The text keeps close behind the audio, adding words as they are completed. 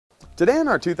Today in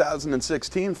our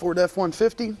 2016 Ford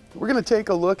F-150, we're going to take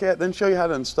a look at, then show you how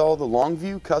to install the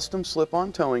Longview Custom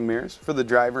Slip-On Towing Mirrors for the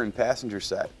driver and passenger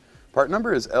side. Part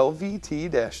number is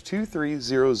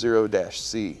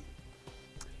LVT-2300-C.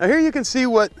 Now here you can see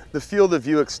what the field of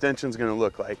view extension is going to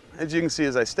look like. As you can see,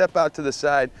 as I step out to the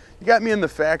side, you got me in the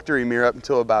factory mirror up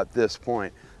until about this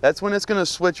point. That's when it's going to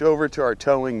switch over to our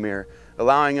towing mirror,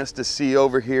 allowing us to see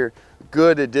over here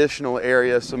good additional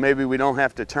area, so maybe we don't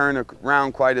have to turn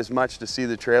around quite as much to see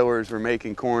the trailers. We're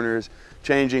making corners,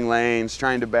 changing lanes,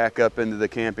 trying to back up into the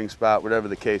camping spot, whatever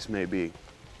the case may be.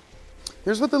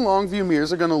 Here's what the Longview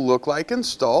mirrors are going to look like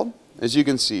installed. As you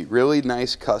can see, really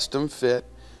nice custom fit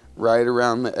right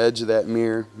around the edge of that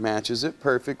mirror, matches it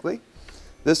perfectly.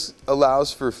 This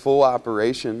allows for full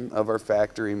operation of our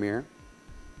factory mirror,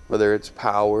 whether it's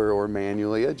power or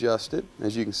manually adjusted.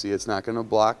 As you can see, it's not going to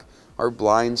block our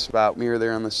blind spot mirror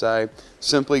there on the side.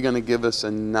 Simply going to give us a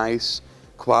nice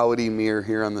quality mirror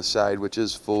here on the side, which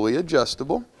is fully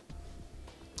adjustable.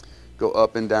 Go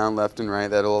up and down, left and right.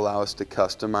 That'll allow us to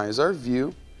customize our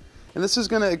view. And this is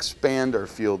going to expand our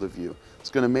field of view. It's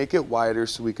going to make it wider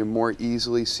so we can more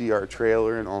easily see our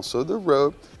trailer and also the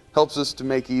road. Helps us to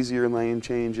make easier lane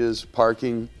changes,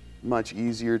 parking much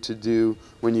easier to do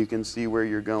when you can see where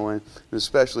you're going, and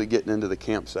especially getting into the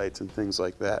campsites and things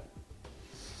like that.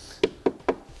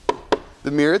 The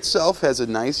mirror itself has a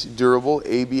nice durable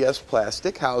ABS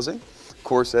plastic housing. Of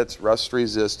course, that's rust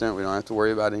resistant. We don't have to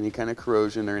worry about any kind of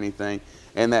corrosion or anything.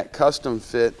 And that custom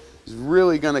fit is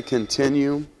really going to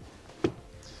continue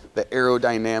the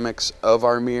aerodynamics of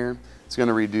our mirror. It's going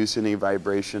to reduce any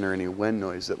vibration or any wind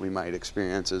noise that we might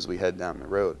experience as we head down the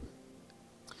road.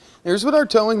 Here's what our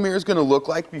towing mirror is going to look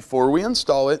like before we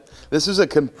install it. This is a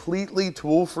completely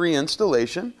tool-free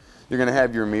installation. You're going to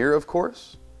have your mirror, of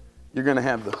course. You're going to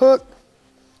have the hook,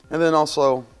 and then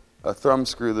also a thumb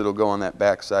screw that'll go on that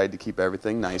back side to keep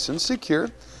everything nice and secure.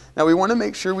 Now we want to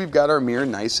make sure we've got our mirror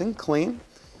nice and clean.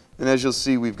 And as you'll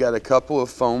see, we've got a couple of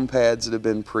foam pads that have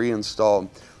been pre-installed.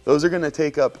 Those are going to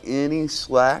take up any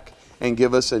slack and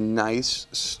give us a nice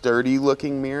sturdy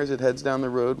looking mirror as it heads down the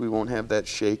road. We won't have that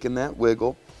shake and that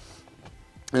wiggle.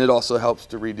 And it also helps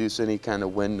to reduce any kind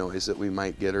of wind noise that we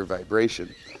might get or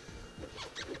vibration.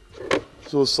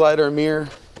 So we'll slide our mirror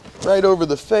right over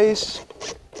the face.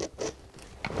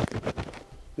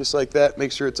 Just like that,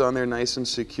 make sure it's on there nice and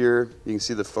secure. You can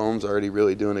see the foam's already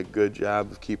really doing a good job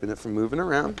of keeping it from moving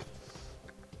around.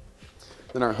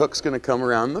 Then our hook's going to come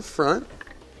around the front.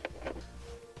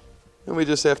 And we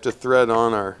just have to thread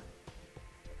on our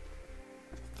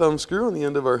thumb screw on the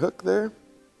end of our hook there.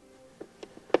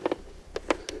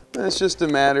 And it's just a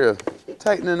matter of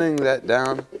tightening that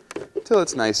down until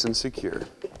it's nice and secure.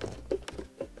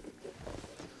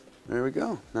 There we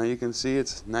go. Now you can see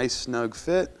it's nice snug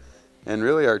fit. And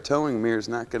really our towing mirror is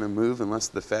not going to move unless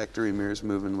the factory mirror is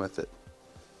moving with it.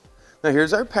 Now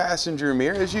here's our passenger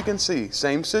mirror. As you can see,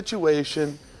 same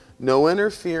situation, no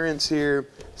interference here,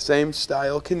 same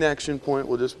style connection point.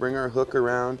 We'll just bring our hook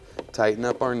around, tighten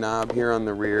up our knob here on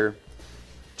the rear.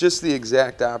 Just the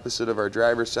exact opposite of our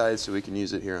driver's side, so we can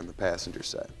use it here on the passenger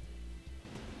side.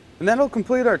 And that'll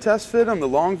complete our test fit on the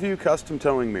Longview Custom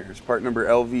Towing Mirrors, part number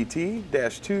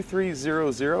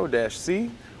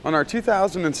LVT-2300-C on our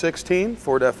 2016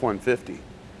 Ford F-150.